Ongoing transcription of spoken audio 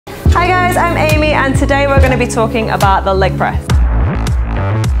Hi guys, I'm Amy and today we're going to be talking about the leg press.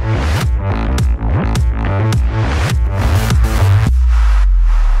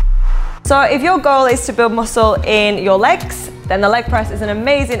 So if your goal is to build muscle in your legs, then the leg press is an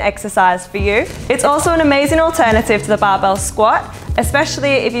amazing exercise for you. It's also an amazing alternative to the barbell squat,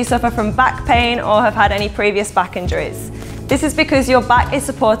 especially if you suffer from back pain or have had any previous back injuries. This is because your back is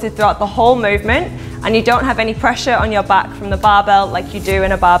supported throughout the whole movement and you don't have any pressure on your back from the barbell like you do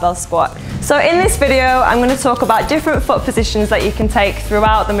in a barbell squat. So in this video, I'm going to talk about different foot positions that you can take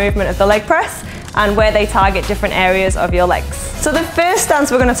throughout the movement of the leg press and where they target different areas of your legs. So the first stance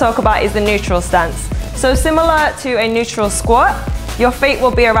we're going to talk about is the neutral stance. So similar to a neutral squat, your feet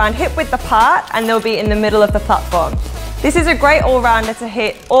will be around hip width apart and they'll be in the middle of the platform. This is a great all-rounder to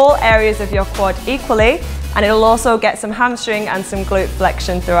hit all areas of your quad equally, and it'll also get some hamstring and some glute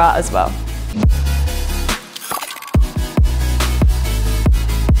flexion throughout as well.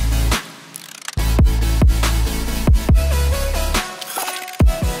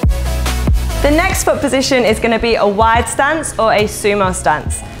 The next foot position is going to be a wide stance or a sumo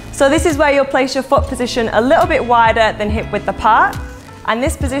stance. So this is where you'll place your foot position a little bit wider than hip width apart, and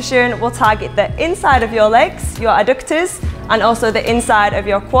this position will target the inside of your legs, your adductors, and also the inside of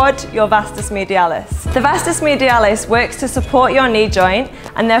your quad, your vastus medialis. The vastus medialis works to support your knee joint,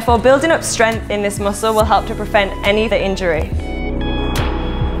 and therefore building up strength in this muscle will help to prevent any of the injury.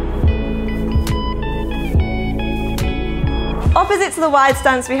 Opposite to the wide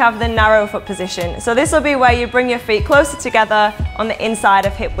stance, we have the narrow foot position. So this will be where you bring your feet closer together on the inside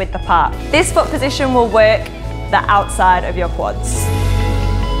of hip width apart. This foot position will work the outside of your quads.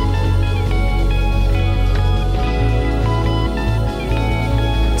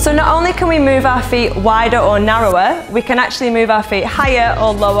 So not only can we move our feet wider or narrower, we can actually move our feet higher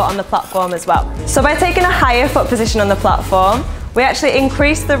or lower on the platform as well. So by taking a higher foot position on the platform, we actually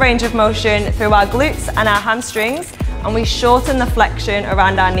increase the range of motion through our glutes and our hamstrings, and we shorten the flexion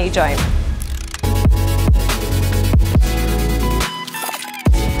around our knee joint.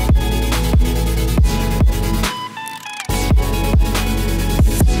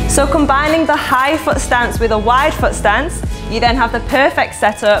 So combining the high foot stance with a wide foot stance, you then have the perfect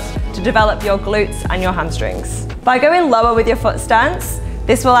setup to develop your glutes and your hamstrings. By going lower with your foot stance,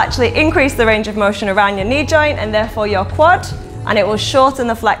 this will actually increase the range of motion around your knee joint and therefore your quad, and it will shorten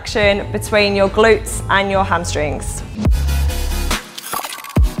the flexion between your glutes and your hamstrings.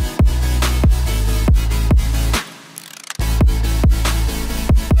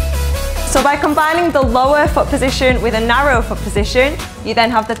 So by combining the lower foot position with a narrow foot position, you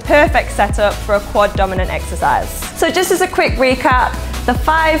then have the perfect setup for a quad dominant exercise. So just as a quick recap, the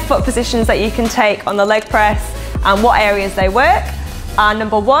 5 foot positions that you can take on the leg press and what areas they work are: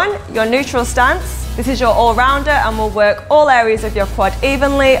 number 1, your neutral stance. This is your all-rounder and will work all areas of your quad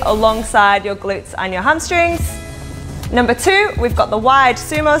evenly alongside your glutes and your hamstrings. Number 2, we've got the wide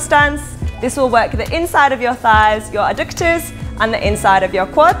sumo stance. This will work the inside of your thighs, your adductors, and the inside of your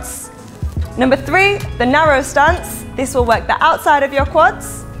quads. Number 3, the narrow stance. This will work the outside of your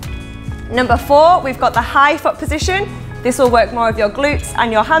quads. Number 4, we've got the high foot position. This will work more of your glutes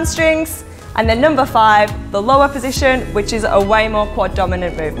and your hamstrings. And then number 5, the lower position, which is a way more quad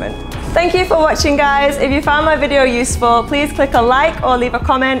dominant movement. Thank you for watching, guys. If you found my video useful, please click a like or leave a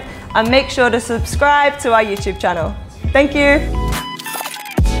comment, and make sure to subscribe to our YouTube channel. Thank you.